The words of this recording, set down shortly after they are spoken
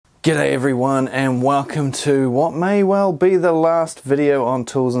G'day everyone, and welcome to what may well be the last video on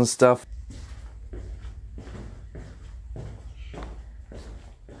tools and stuff.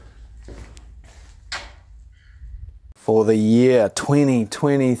 For the year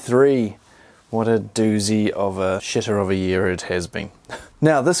 2023. What a doozy of a shitter of a year it has been.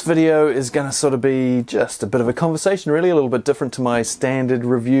 Now this video is going to sort of be just a bit of a conversation, really, a little bit different to my standard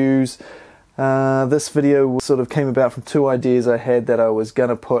reviews. This video sort of came about from two ideas I had that I was going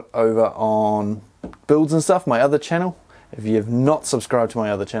to put over on Builds and Stuff, my other channel. If you have not subscribed to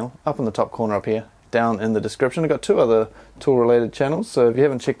my other channel, up in the top corner up here, down in the description, I've got two other tool related channels, so if you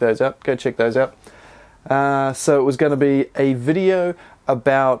haven't checked those out, go check those out. So it was going to be a video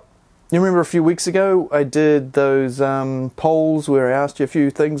about, you remember a few weeks ago I did those polls where I asked you a few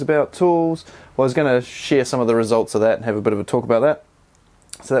things about tools? Well, I was going to share some of the results of that and have a bit of a talk about that.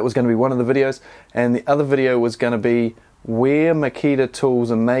 So that was going to be one of the videos, and the other video was going to be where Makita tools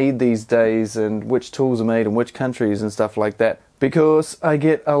are made these days and which tools are made in which countries and stuff like that, because I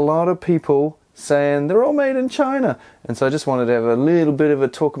get a lot of people saying they're all made in China, and so I just wanted to have a little bit of a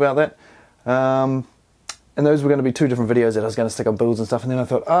talk about that. And those were going to be two different videos that I was going to stick on Builds and Stuff, and then I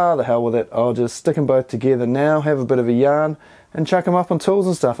thought, the hell with it, I'll just stick them both together now, have a bit of a yarn and chuck them up on Tools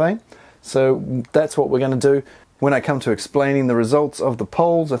and Stuff, eh? So that's what we're going to do. When I come to explaining the results of the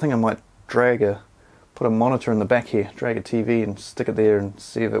polls, I think I might put a monitor in the back here, drag a TV and stick it there and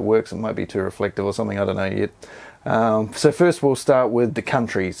see if it works. It might be too reflective or something, I don't know yet. So first we'll start with the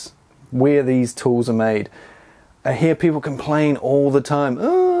countries, where these tools are made. I hear people complain all the time,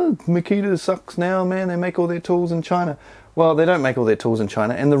 oh, Makita sucks now, man, they make all their tools in China. Well, they don't make all their tools in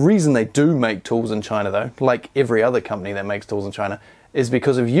China, and the reason they do make tools in China though, like every other company that makes tools in China, is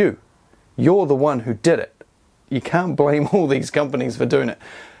because of you. You're the one who did it. You can't blame all these companies for doing it.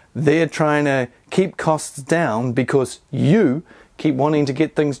 They're trying to keep costs down because you keep wanting to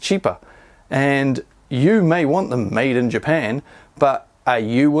get things cheaper. And you may want them made in Japan, but are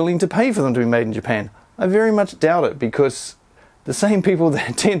you willing to pay for them to be made in Japan? I very much doubt it, because the same people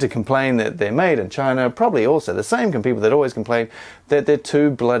that tend to complain that they're made in China are probably also the same people that always complain that they're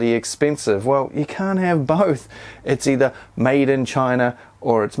too bloody expensive. Well, you can't have both. It's either made in China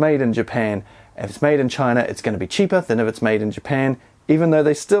or it's made in Japan. If it's made in China, it's going to be cheaper than if it's made in Japan, even though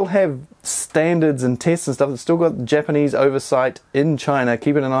they still have standards and tests and stuff. They've still got Japanese oversight in China,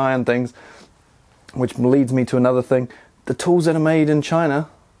 keeping an eye on things, which leads me to another thing. The tools that are made in China,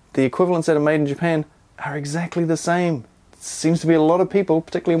 the equivalents that are made in Japan, are exactly the same. Seems to be a lot of people,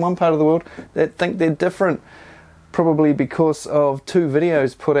 particularly in one part of the world, that think they're different, probably because of two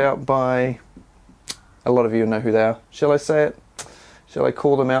videos put out by, a lot of you know who they are. Shall I say it? Shall I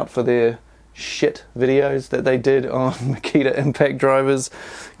call them out for their shit videos that they did on Makita impact drivers,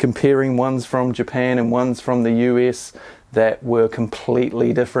 comparing ones from Japan and ones from the US that were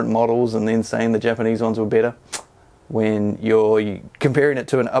completely different models, and then saying the Japanese ones were better when you're comparing it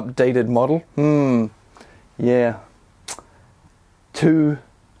to an updated model? Yeah. Two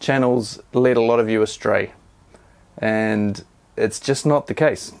channels led a lot of you astray, and it's just not the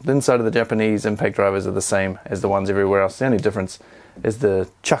case. The inside of the Japanese impact drivers are the same as the ones everywhere else. The only difference is the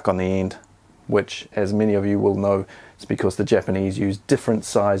chuck on the end, which, as many of you will know, is because the Japanese use different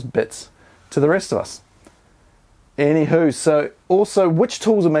size bits to the rest of us. Anywho, so also, which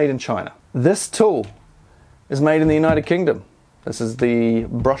tools are made in China? This tool is made in the United Kingdom. This is the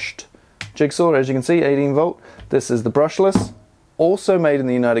brushed jigsaw, as you can see, 18 volt. This is the brushless, also made in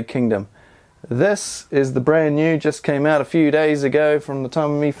the United Kingdom. This is the brand new, just came out a few days ago from the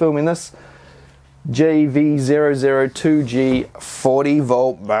time of me filming this, JV002G 40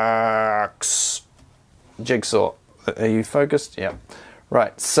 volt max jigsaw. Are you focused? Yeah.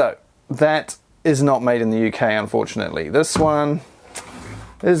 Right, so that is not made in the UK, unfortunately. This one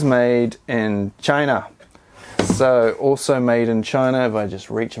is made in China. So also made in China, if I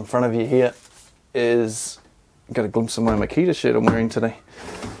just reach in front of you here, is, got a glimpse of my Makita shirt I'm wearing today,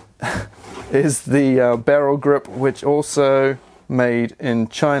 is the barrel grip, which also made in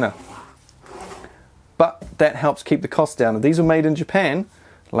China. But that helps keep the cost down. If these were made in Japan,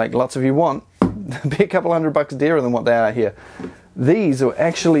 like lots of you want, they'd be a couple $100 dearer than what they are here. These are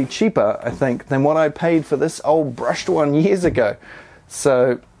actually cheaper, I think, than what I paid for this old brushed one years ago.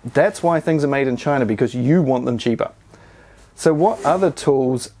 So that's why things are made in China, because you want them cheaper. So what other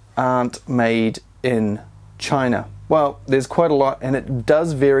tools aren't made in China? Well, there's quite a lot, and it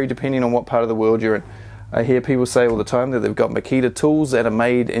does vary depending on what part of the world you're in. I hear people say all the time that they've got Makita tools that are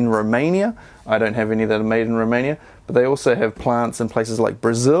made in Romania. I don't have any that are made in Romania, but they also have plants in places like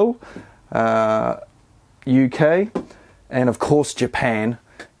Brazil, UK, and of course Japan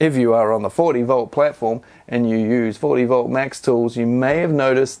if you are on the 40 volt platform and you use 40 volt max tools, you may have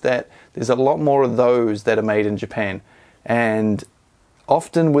noticed that there's a lot more of those that are made in Japan. And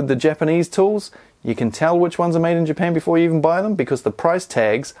often with the Japanese tools, you can tell which ones are made in Japan before you even buy them, because the price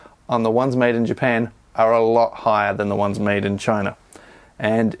tags on the ones made in Japan are a lot higher than the ones made in China.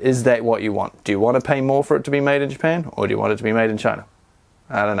 And is that what you want? Do you want to pay more for it to be made in Japan, or do you want it to be made in China?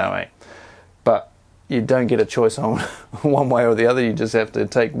 I don't know, eh? But you don't get a choice on one way or the other. You just have to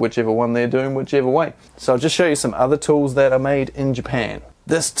take whichever one they're doing, whichever way. So I'll just show you some other tools that are made in Japan.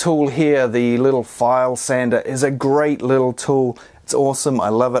 This tool here, the little file sander, is a great little tool. It's awesome. I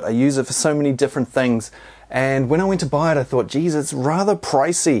love it. I use it for so many different things. And when I went to buy it, I thought, geez, it's rather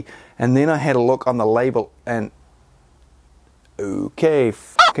pricey. And then I had a look on the label and okay,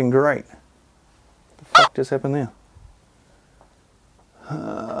 fucking great. What the fuck just happened there?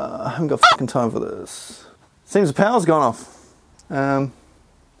 I haven't got fucking time for this. Seems the power's gone off. 1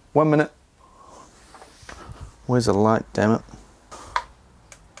 minute. Where's the light, damn it?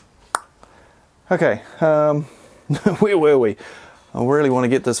 Okay, where were we? I really want to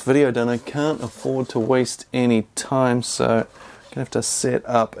get this video done. I can't afford to waste any time, so I'm gonna have to set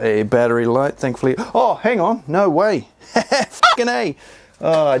up a battery light, thankfully. Oh, hang on, no way. Fucking A.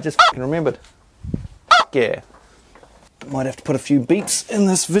 Oh, I just fucking remembered. Fuck yeah. Might have to put a few beeps in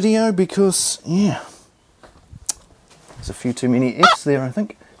this video because, yeah, there's a few too many F's there, I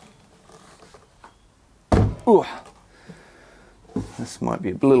think. Ooh. This might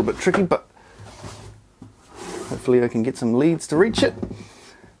be a little bit tricky, but hopefully I can get some leads to reach it,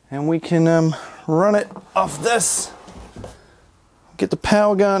 and we can run it off this. Get the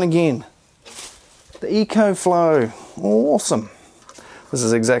power going again. The EcoFlow, awesome. This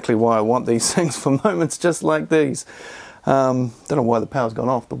is exactly why I want these things for moments just like these. Don't know why the power's gone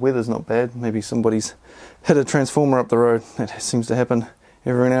off. The weather's not bad. Maybe somebody's hit a transformer up the road. That seems to happen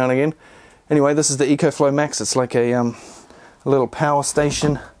every now and again. Anyway, this is the EcoFlow Max. It's like a little power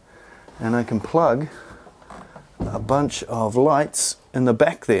station, and I can plug a bunch of lights in the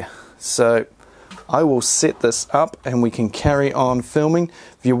back there. So I will set this up and we can carry on filming.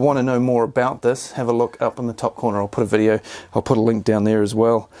 If you want to know more about this, have a look up in the top corner. I'll put a video, I'll put a link down there as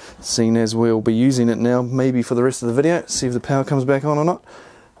well, seeing as we'll be using it now maybe for the rest of the video. See if the power comes back on or not.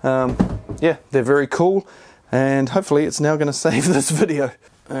 Yeah, they're very cool, and hopefully it's now going to save this video.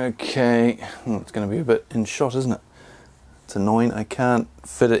 Okay, it's going to be a bit in shot, isn't it? It's annoying. I can't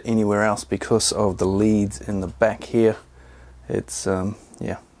fit it anywhere else because of the leads in the back here. It's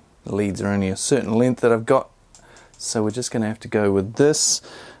yeah, the leads are only a certain length that I've got, so we're just going to have to go with this.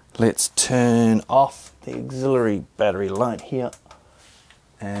 Let's turn off the auxiliary battery light here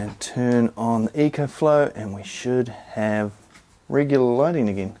and turn on the EcoFlow, and we should have regular lighting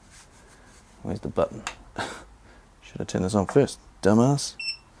again. Where's the button? Should I turn this on first? Dumbass.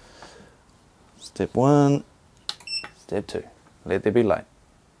 Step 1. Step 2. Let there be light.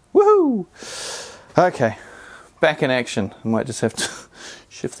 Woohoo! Okay, back in action. I might just have to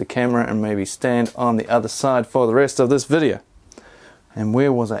shift the camera and maybe stand on the other side for the rest of this video. And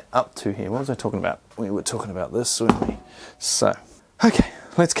where was I up to here? What was I talking about? We were talking about this, weren't we? So, okay,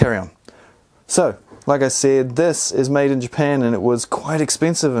 let's carry on. So, like I said, this is made in Japan and it was quite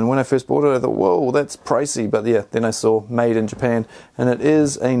expensive, and when I first bought it I thought, whoa, that's pricey, but yeah, then I saw made in Japan, and it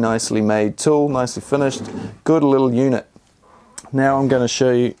is a nicely made tool, nicely finished, good little unit. Now I'm going to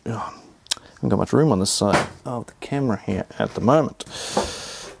show you, I haven't got much room on this side of the camera here at the moment.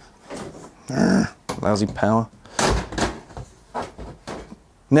 Lousy power.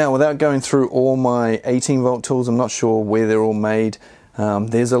 Now, without going through all my 18 volt tools, I'm not sure where they're all made.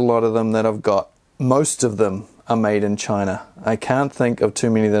 There's a lot of them that I've got. Most of them are made in China. I can't think of too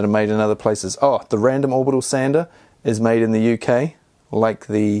many that are made in other places. Oh, the random orbital sander is made in the UK, like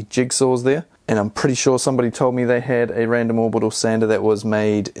the jigsaws there. And I'm pretty sure somebody told me they had a random orbital sander that was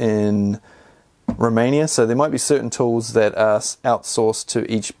made in Romania. So there might be certain tools that are outsourced to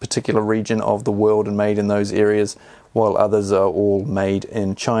each particular region of the world and made in those areas, while others are all made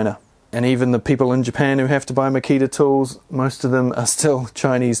in China. And even the people in Japan who have to buy Makita tools, most of them are still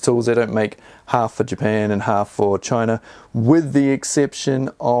Chinese tools. They don't make half for Japan and half for China, with the exception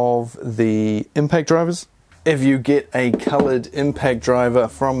of the impact drivers. If you get a colored impact driver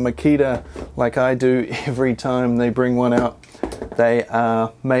from Makita, like I do every time they bring one out, they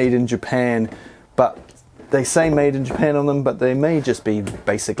are made in Japan. But they say made in Japan on them, but they may just be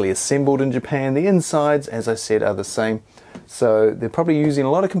basically assembled in Japan. The insides, as I said, are the same. So they're probably using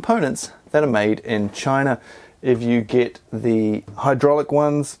a lot of components that are made in China. If you get the hydraulic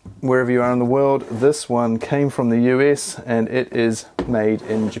ones, wherever you are in the world, this one came from the US and it is made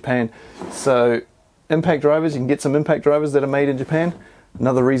in Japan. So impact drivers, you can get some impact drivers that are made in Japan.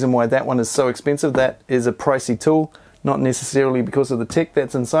 Another reason why that one is so expensive, that is a pricey tool, not necessarily because of the tech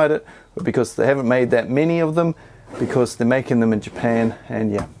that's inside it, but because they haven't made that many of them, because they're making them in Japan,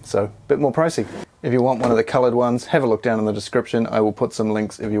 and yeah, so a bit more pricey. If you want one of the colored ones, have a look down in the description. I will put some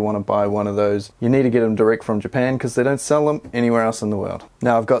links if you want to buy one of those. You need to get them direct from Japan because they don't sell them anywhere else in the world.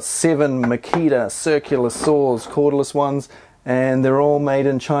 Now I've got 7 Makita circular saws, cordless ones, and they're all made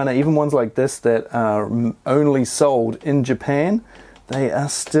in China. Even ones like this that are only sold in Japan, they are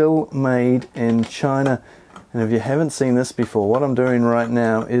still made in China. And if you haven't seen this before, what I'm doing right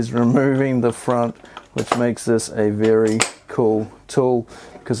now is removing the front, which makes this a very cool tool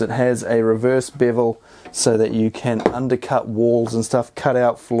because it has a reverse bevel so that you can undercut walls and stuff, cut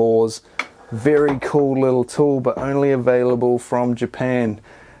out floors. Very cool little tool, but only available from Japan.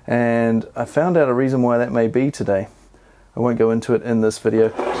 And I found out a reason why that may be today. I won't go into it in this video,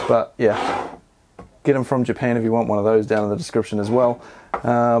 but yeah, get them from Japan if you want one of those, down in the description as well.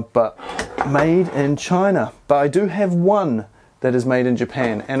 But made in China. But I do have one that is made in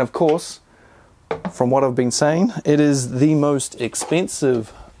Japan, and of course, from what I've been saying, it is the most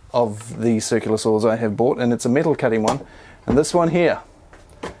expensive of the circular saws I have bought, and it's a metal cutting one. And this one here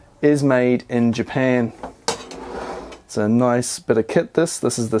is made in Japan. It's a nice bit of kit. This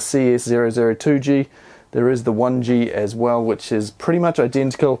is the CS002G. There is the 1G as well, which is pretty much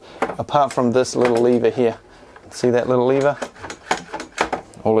identical, apart from this little lever here. See that little lever?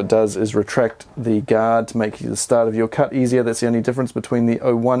 All it does is retract the guard to make the start of your cut easier. That's the only difference between the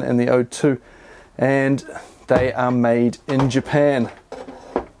 01 and the 02. And they are made in Japan.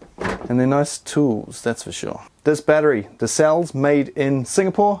 And they're nice tools, that's for sure. This battery, the cells made in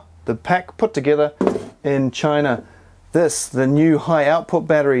Singapore, the pack put together in China. This, the new high output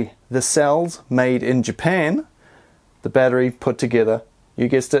battery, the cells made in Japan, the battery put together, you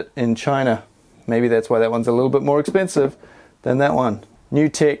guessed it, in China. Maybe that's why that one's a little bit more expensive than that one. New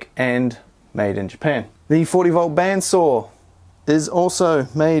tech and made in Japan. The 40 volt bandsaw is also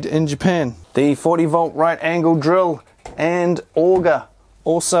made in Japan. The 40 volt right angle drill and auger,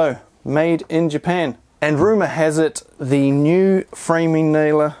 also made in Japan. And rumor has it the new framing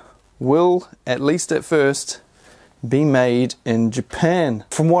nailer will, at least at first, be made in Japan.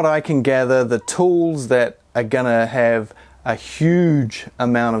 From what I can gather, the tools that are gonna have a huge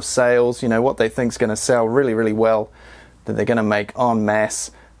amount of sales, you know, what they think is gonna sell really, really well, that they're gonna make en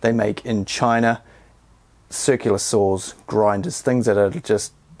masse, they make in China. Circular saws, grinders, things that are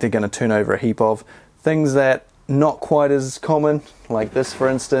just, they're gonna turn over a heap of. Things that not quite as common, like this for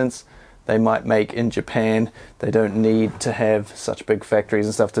instance, they might make in Japan. They don't need to have such big factories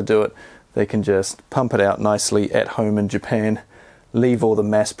and stuff to do it. They can just pump it out nicely at home in Japan, leave all the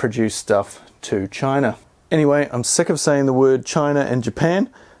mass-produced stuff to China. Anyway, I'm sick of saying the word China and Japan,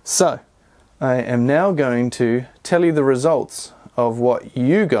 so I am now going to tell you the results of what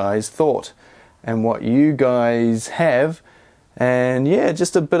you guys thought and what you guys have, and yeah,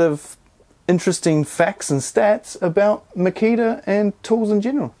 just a bit of interesting facts and stats about Makita and tools in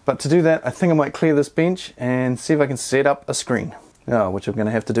general. But to do that, I think I might clear this bench and see if I can set up a screen. Which I'm going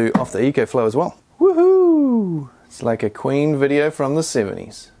to have to do off the EcoFlow as well. Woohoo! It's like a Queen video from the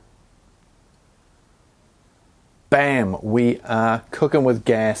 70s. Bam! We are cooking with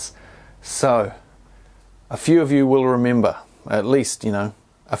gas. So, a few of you will remember, at least, you know,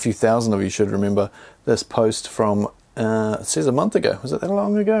 a few thousand of you should remember this post from, it says a month ago. Was it that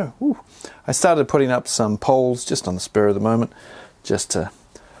long ago? Ooh. I started putting up some polls just on the spur of the moment, just to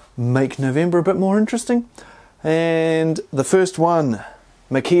make November a bit more interesting. And the first one,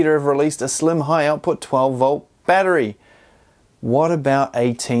 Makita have released a slim high output 12 volt battery. What about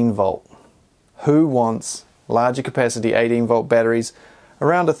 18 volt? Who wants larger capacity 18 volt batteries?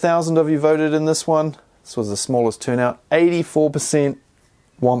 Around 1,000 of you voted in this one. This was the smallest turnout. 84%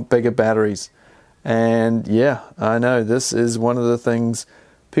 want bigger batteries. And yeah, I know this is one of the things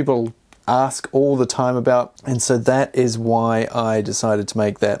people ask all the time about. And so that is why I decided to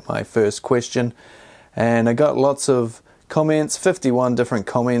make that my first question. And I got lots of comments, 51 different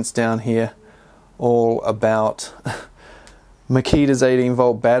comments down here, all about Makita's 18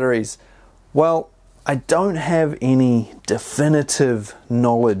 volt batteries. Well, I don't have any definitive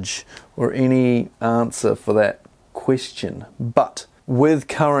knowledge or any answer for that question, but with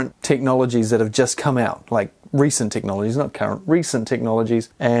current technologies that have just come out, like recent technologies, not current, recent technologies,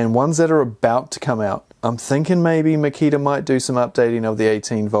 and ones that are about to come out, I'm thinking maybe Makita might do some updating of the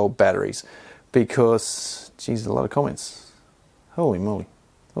 18 volt batteries. Because, geez, a lot of comments. Holy moly.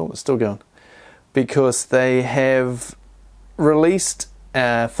 Oh, it's still going. Because they have released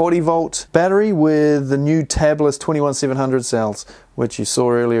a 40 volt battery with the new tabless 21700 cells, which you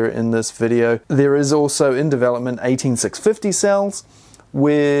saw earlier in this video. There is also in development 18650 cells,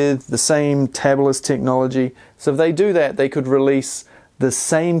 with the same tabless technology. So if they do that, they could release the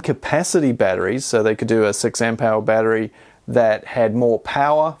same capacity batteries. So they could do a 6 amp hour battery that had more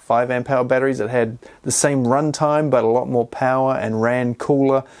power, 5 amp hour batteries that had the same runtime but a lot more power and ran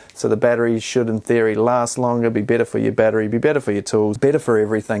cooler. So the batteries should in theory last longer, be better for your battery, be better for your tools, better for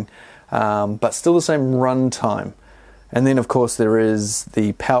everything, but still the same runtime. And then of course there is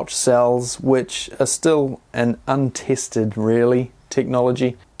the pouch cells, which are still an untested really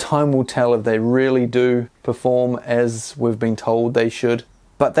technology. Time will tell if they really do perform as we've been told they should.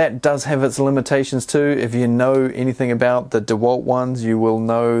 But that does have its limitations too. If you know anything about the DeWalt ones, you will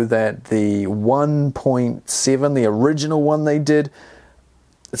know that the 1.7, the original one they did,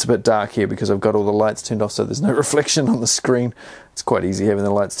 it's a bit dark here because I've got all the lights turned off so there's no reflection on the screen. It's quite easy having the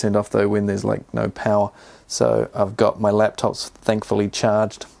lights turned off though when there's like no power. So I've got my laptops thankfully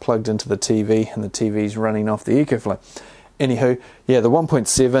charged, plugged into the TV, and the TV's running off the EcoFlow. Anywho, yeah, the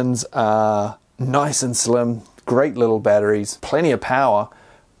 1.7s are nice and slim, great little batteries, plenty of power,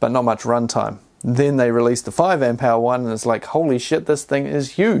 but not much runtime. Then they released the 5 amp hour one, and it's like, holy shit, this thing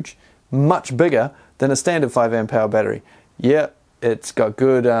is huge, much bigger than a standard 5 amp hour battery. Yeah, it's got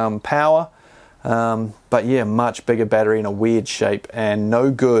good power, but yeah, much bigger battery in a weird shape, and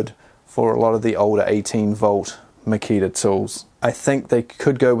no good for a lot of the older 18 volt Makita tools. I think they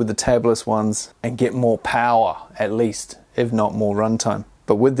could go with the tabless ones and get more power at least, if not more runtime.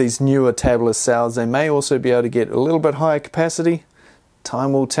 But with these newer tabless cells, they may also be able to get a little bit higher capacity.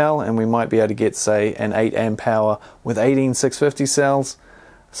 Time will tell, and we might be able to get, say, an 8 amp hour with 18 650 cells,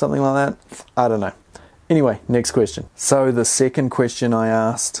 something like that. I don't know. Anyway, next question. So the second question I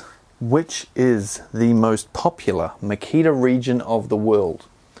asked, which is the most popular Makita region of the world?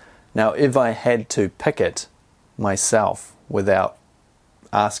 Now, if I had to pick it myself without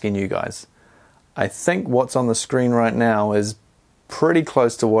asking you guys, I think what's on the screen right now is pretty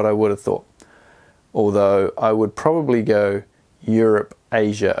close to what I would have thought. Although I would probably go Europe,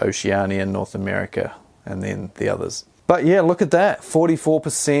 Asia, Oceania, North America, and then the others. But yeah, look at that.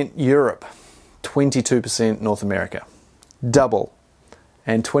 44% Europe, 22% North America. Double.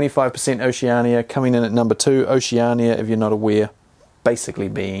 And 25% Oceania, coming in at number 2. Oceania, if you're not aware, basically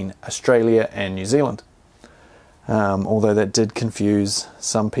being Australia and New Zealand. Although that did confuse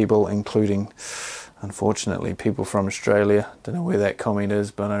some people, including, unfortunately, people from Australia. Don't know where that comment is,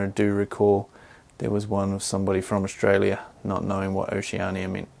 but I do recall there was one of somebody from Australia not knowing what Oceania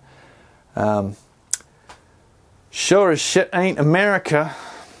meant. Sure as shit ain't America.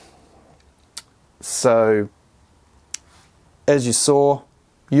 So, as you saw,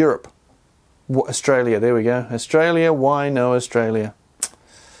 Europe. Australia, there we go. Australia, why no Australia?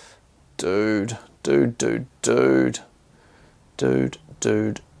 Dude. So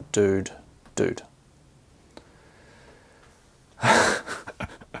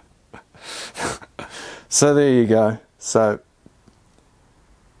there you go. So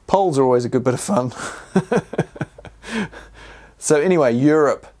polls are always a good bit of fun. So anyway,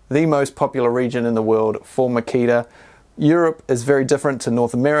 Europe, the most popular region in the world for Makita. Europe is very different to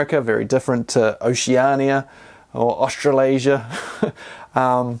North America, very different to Oceania or Australasia.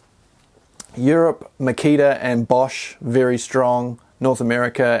 Europe, Makita and Bosch, very strong. North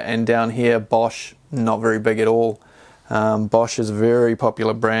America and down here, Bosch, not very big at all. Bosch is a very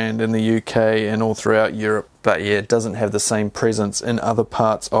popular brand in the UK and all throughout Europe, but yeah, it doesn't have the same presence in other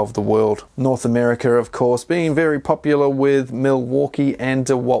parts of the world. North America, of course, being very popular with Milwaukee and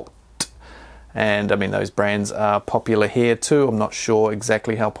DeWalt. And I mean, those brands are popular here too. I'm not sure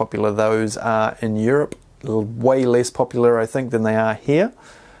exactly how popular those are in Europe. Way less popular, I think, than they are here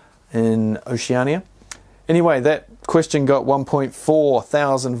in Oceania. Anyway, that question got 1.4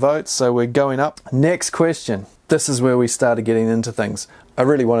 thousand votes, so we're going up. Next question. This is where we started getting into things. I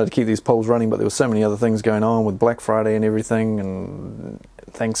really wanted to keep these polls running, but there were so many other things going on with Black Friday and everything, and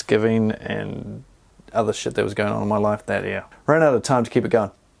Thanksgiving and other shit that was going on in my life that year. Ran out of time to keep it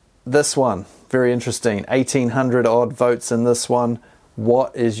going. This one, very interesting. 1,800 odd votes in this one.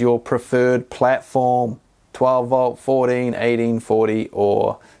 What is your preferred platform? 12 volt, 14, 18, 40,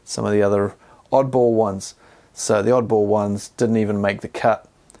 or some of the other oddball ones. So the oddball ones didn't even make the cut.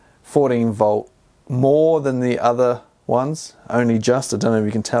 14 volt, more than the other ones, only just. I don't know if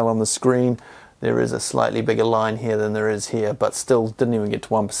you can tell on the screen. There is a slightly bigger line here than there is here, but still didn't even get to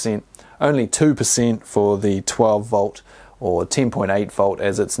 1%. Only 2% for the 12 volt, or 10.8 volt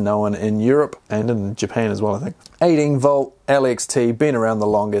as it's known in Europe and in Japan as well, I think. 18 volt LXT, been around the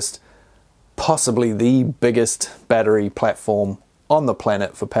longest. Possibly the biggest battery platform on the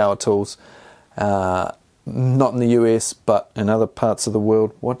planet for power tools. Not in the US, but in other parts of the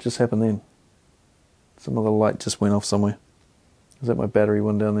world. What just happened then? Some other light just went off somewhere. Is that my battery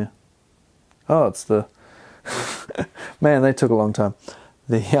one down there? Oh, it's the... Man, they took a long time.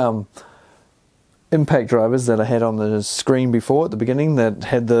 The impact drivers that I had on the screen before at the beginning that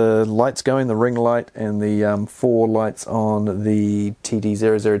had the lights going, the ring light and the 4 lights on the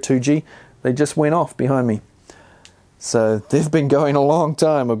TD002G, they just went off behind me. So they've been going a long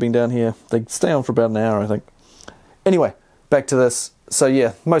time. I've been down here. They stay on for about an hour, I think. Anyway, back to this. So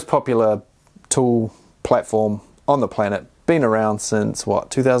yeah, most popular tool platform on the planet. Been around since, what,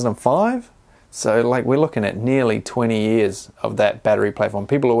 2005? So like we're looking at nearly 20 years of that battery platform.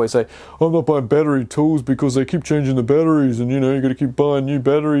 People always say, I'm not buying battery tools because they keep changing the batteries, and you know, you got to keep buying new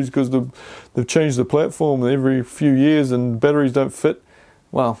batteries because they've changed the platform every few years and batteries don't fit.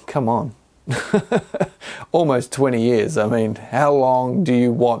 Well, come on. Almost 20 years. I mean, how long do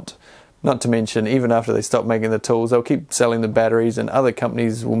you want? Not to mention, even after they stop making the tools, they'll keep selling the batteries and other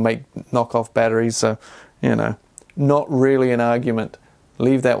companies will make knockoff batteries. So, you know, not really an argument.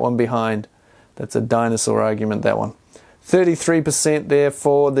 Leave that one behind. That's a dinosaur argument, that one. 33% there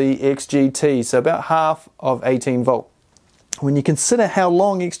for the XGT, so about half of 18 volt. When you consider how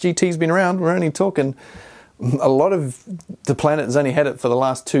long XGT's been around, we're only talking, a lot of the planet has only had it for the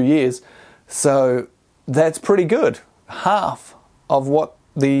last 2 years, so that's pretty good. Half of what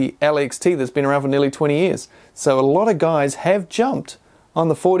the LXT that's been around for nearly 20 years. So a lot of guys have jumped on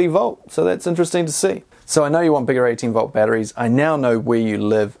the 40 volt, so that's interesting to see. So I know you want bigger 18 volt batteries. I now know where you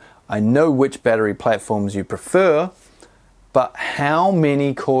live. I know which battery platforms you prefer, but how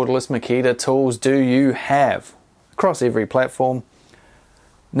many cordless Makita tools do you have across every platform?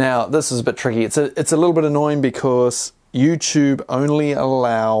 Now, this is a bit tricky. It's a little bit annoying because YouTube only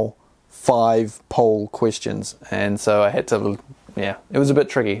allow 5 poll questions, and so I had to, yeah, it was a bit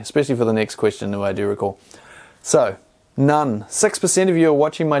tricky, especially for the next question, I do recall. So, none. 6% of you are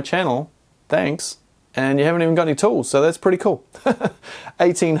watching my channel. Thanks. And you haven't even got any tools, so that's pretty cool.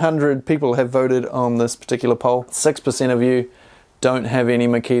 1,800 people have voted on this particular poll. 6% of you don't have any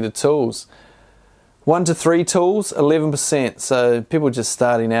Makita tools. 1 to 3 tools, 11%. So people just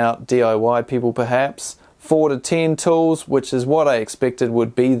starting out, DIY people perhaps. 4 to 10 tools, which is what I expected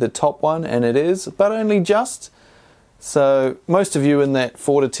would be the top one, and it is, but only just. So most of you in that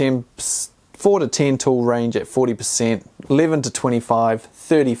 4 to 10 tool range at 40%, 11 to 25,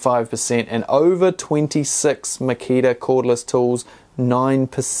 35%, and over 26 Makita cordless tools,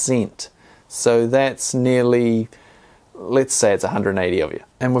 9%. So that's nearly, let's say it's 180 of you.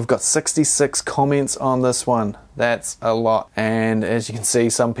 And we've got 66 comments on this one. That's a lot. And as you can see,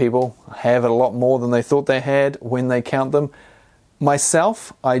 some people have a lot more than they thought they had when they count them.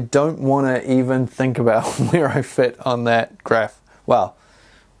 Myself, I don't want to even think about where I fit on that graph. Well,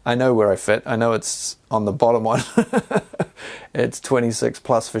 I know where I fit. I know it's on the bottom one. It's 26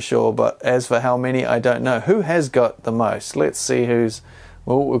 plus for sure, but as for how many, I don't know. Who has got the most? Let's see who's...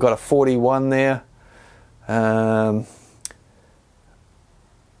 Well, we've got a 41 there. I'm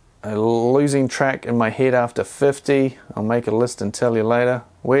losing track in my head after 50. I'll make a list and tell you later.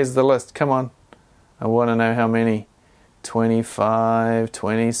 Where's the list? Come on. I want to know how many. 25,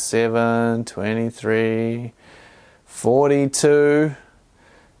 27, 23, 42...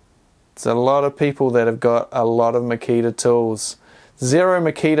 It's a lot of people that have got a lot of Makita tools. 0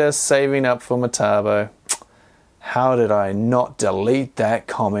 Makita saving up for Metabo. How did I not delete that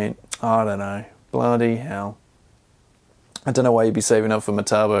comment? I don't know. Bloody hell. I don't know why you'd be saving up for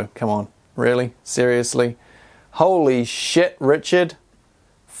Metabo. Come on. Really? Seriously? Holy shit, Richard.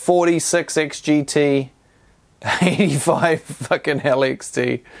 46 XGT. 85 fucking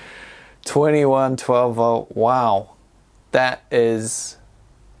LXT. 21 12 volt. Wow. That is...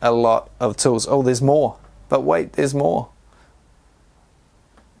 a lot of tools. Oh, there's more. But wait, there's more.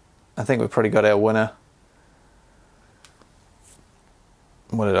 I think we've probably got our winner.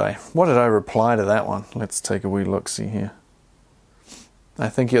 What did I reply to that one? Let's take a wee look-see here. I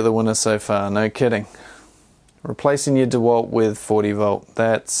think you're the winner so far, no kidding. Replacing your DeWalt with 40 volt.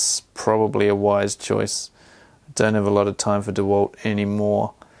 That's probably a wise choice. I don't have a lot of time for DeWalt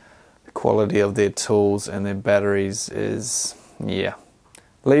anymore. The quality of their tools and their batteries is, yeah.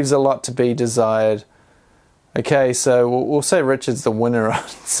 Leaves a lot to be desired. Okay, so we'll say Richard's the winner. I'd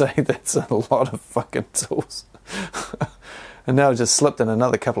say that's a lot of fucking tools. And now I've just slipped in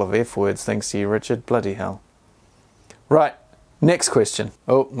another couple of F words thanks to you, Richard. Bloody hell. Right, next question.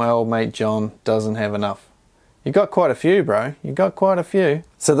 Oh, my old mate John doesn't have enough. You got quite a few, bro. You got quite a few.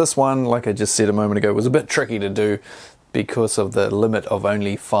 So this one, like I just said a moment ago, was a bit tricky to do because of the limit of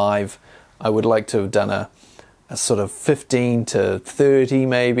only 5. I would like to have done a sort of 15 to 30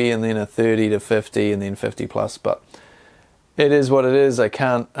 maybe, and then a 30 to 50, and then 50 plus, but it is what it is. I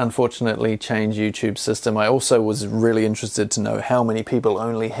can't unfortunately change YouTube's system. I also was really interested to know how many people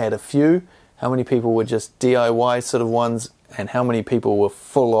only had a few, how many people were just DIY sort of ones, and how many people were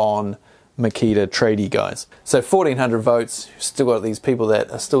full-on Makita tradie guys. So 1,400 votes, still got these people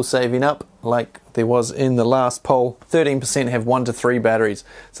that are still saving up, like there was in the last poll. 13% have 1 to 3 batteries.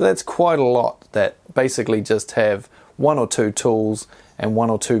 So that's quite a lot that basically just have 1 or 2 tools and 1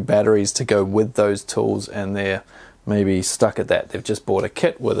 or 2 batteries to go with those tools, and they're maybe stuck at that. They've just bought a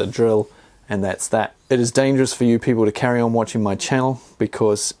kit with a drill, and that's that. It is dangerous for you people to carry on watching my channel,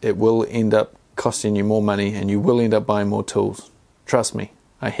 because it will end up costing you more money and you will end up buying more tools. Trust me,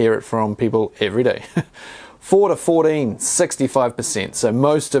 I hear it from people every day. 4 to 14, 65%. So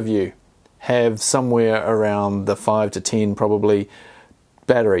most of you have somewhere around the 5 to 10 probably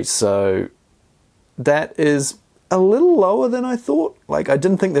batteries. So that is a little lower than I thought. Like, I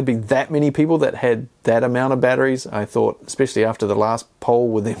didn't think there'd be that many people that had that amount of batteries. I thought, especially after the last poll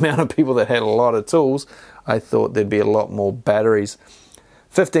with the amount of people that had a lot of tools, I thought there'd be a lot more batteries.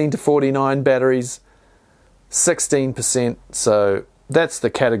 15 to 49 batteries, 16%. So that's the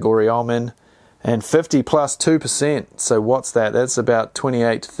category I'm in. And 50 plus 2%. So what's that? That's about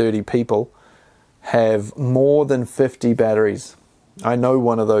 28 to 30 people have more than 50 batteries. I know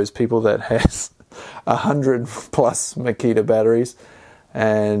one of those people that has 100 plus Makita batteries,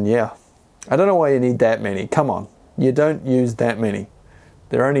 and yeah, I don't know why you need that many. Come on, you don't use that many.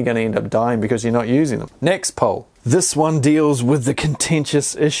 They're only going to end up dying because you're not using them. Next poll. This one deals with the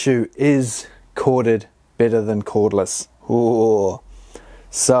contentious issue: is corded better than cordless? Ooh.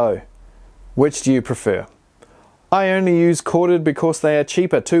 So, which do you prefer? I only use corded because they are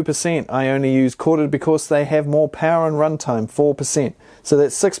cheaper, 2%. I only use corded because they have more power and runtime, 4%. So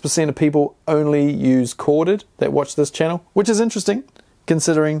that's 6% of people only use corded that watch this channel, which is interesting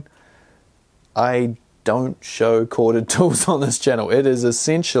considering I don't show corded tools on this channel. It is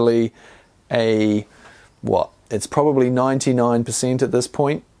essentially a, what? It's probably 99% at this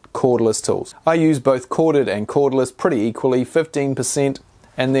point, cordless tools. I use both corded and cordless pretty equally, 15%.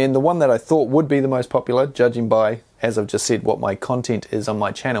 And then the one that I thought would be the most popular, judging by, as I've just said, what my content is on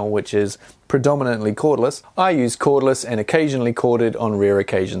my channel, which is predominantly cordless, I use cordless and occasionally corded on rare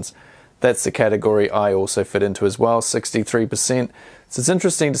occasions. That's the category I also fit into as well, 63%. So it's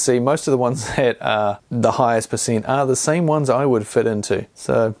interesting to see most of the ones that are the highest percent are the same ones I would fit into.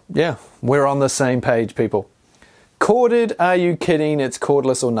 So yeah, we're on the same page, people. Corded, are you kidding? It's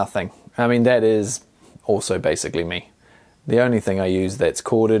cordless or nothing. I mean, that is also basically me. The only thing I use that's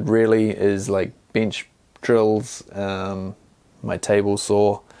corded really is like bench drills, my table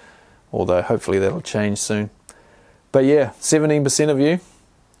saw, although hopefully that'll change soon. But yeah, 17% of you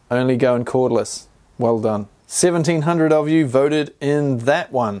only going cordless. Well done. 1,700 of you voted in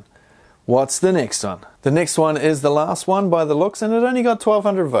that one. What's the next one? The next one is the last one by the looks, and it only got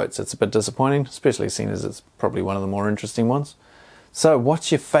 1,200 votes. It's a bit disappointing, especially seeing as it's probably one of the more interesting ones. So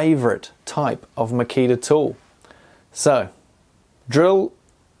what's your favorite type of Makita tool? So, drill,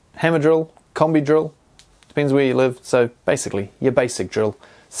 hammer drill, combi drill, depends where you live. So basically, your basic drill,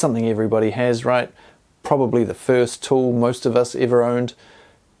 something everybody has, right? Probably the first tool most of us ever owned.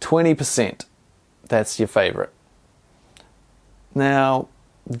 20%, that's your favorite. Now,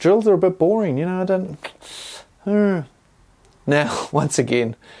 drills are a bit boring, you know, I don't... Now, once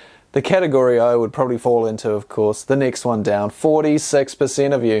again, the category I would probably fall into, of course, the next one down,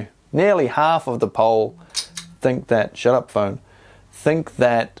 46% of you, nearly half of the poll, think that, shut up phone, think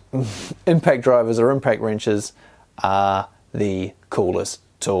that impact drivers or impact wrenches are the coolest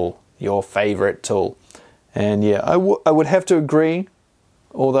tool, your favorite tool. And yeah, I would have to agree,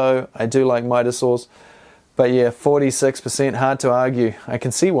 although I do like miter saws. But yeah, 46%, hard to argue. I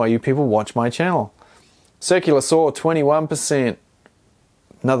can see why you people watch my channel. Circular saw, 21%.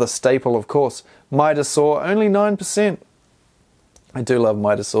 Another staple, of course. Miter saw, only 9%. I do love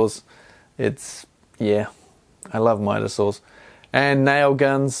miter saws. Yeah, I love miter saws. And nail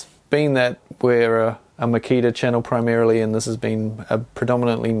guns, being that we're a Makita channel primarily, and this has been a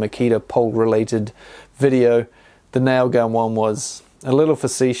predominantly Makita poll related video, the nail gun one was a little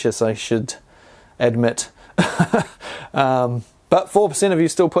facetious, I should admit. But 4% of you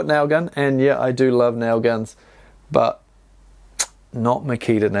still put nail gun, and yeah, I do love nail guns, but not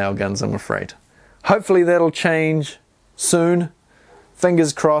Makita nail guns, I'm afraid. Hopefully that'll change soon.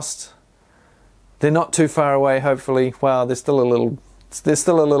 Fingers crossed. They're not too far away, hopefully. Wow, they're still a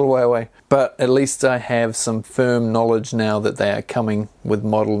little way away. But at least I have some firm knowledge now that they are coming with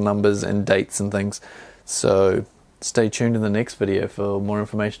model numbers and dates and things. So stay tuned in the next video for more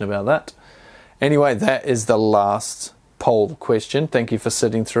information about that. Anyway, that is the last poll question. Thank you for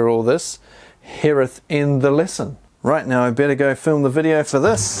sitting through all this. Heareth end the lesson. Right, now I better go film the video for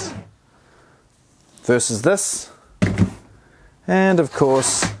this versus this, and of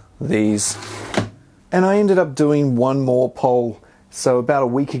course these. And I ended up doing one more poll. So about a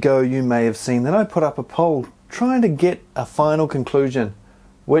week ago you may have seen that I put up a poll trying to get a final conclusion.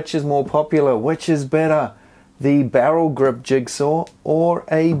 Which is more popular? Which is better? The barrel grip jigsaw or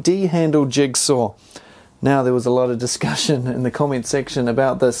a D-handle jigsaw? Now there was a lot of discussion in the comment section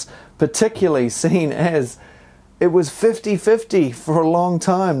about this, particularly seen as it was 50-50 for a long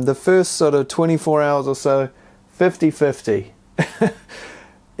time. The first sort of 24 hours or so, 50-50.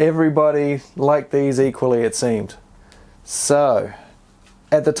 Everybody liked these equally, it seemed. So,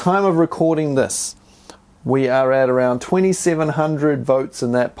 at the time of recording this, we are at around 2,700 votes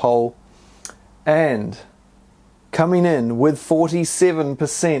in that poll, and coming in with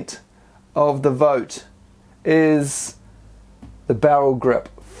 47% of the vote is the barrel grip.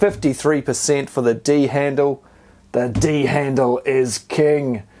 53% for the D handle. The D handle is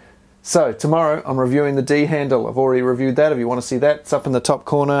king. So tomorrow I'm reviewing the D handle. I've already reviewed that. If you want to see that, it's up in the top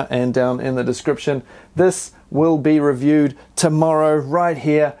corner and down in the description. This will be reviewed tomorrow right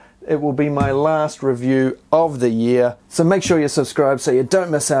here. It will be my last review of the year. So make sure you're subscribed so you don't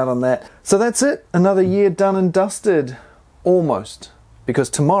miss out on that. So that's it. Another year done and dusted. Almost. Because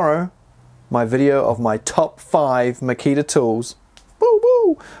tomorrow, my video of my top 5 Makita tools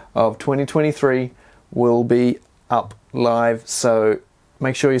of 2023 will be up live. So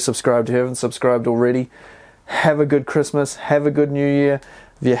make sure you're subscribed if you haven't subscribed already. Have a good Christmas. Have a good New Year.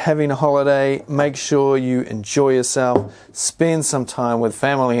 If you're having a holiday, make sure you enjoy yourself. Spend some time with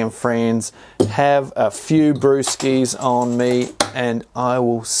family and friends. Have a few brewskis on me. And I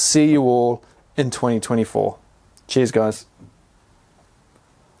will see you all in 2024. Cheers, guys.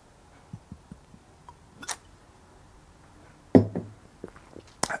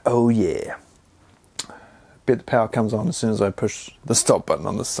 Oh yeah. Bet the power comes on as soon as I push the stop button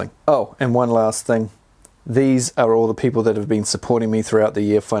on this thing. Oh, and one last thing. These are all the people that have been supporting me throughout the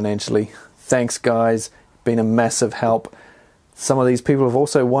year financially. Thanks, guys. Been a massive help. Some of these people have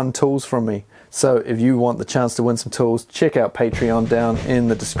also won tools from me. So if you want the chance to win some tools, check out Patreon down in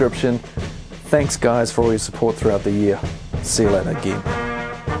the description. Thanks, guys, for all your support throughout the year. See you later again.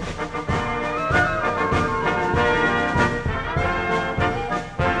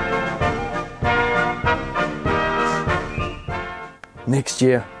 Next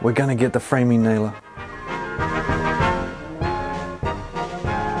year, we're going to get the framing nailer.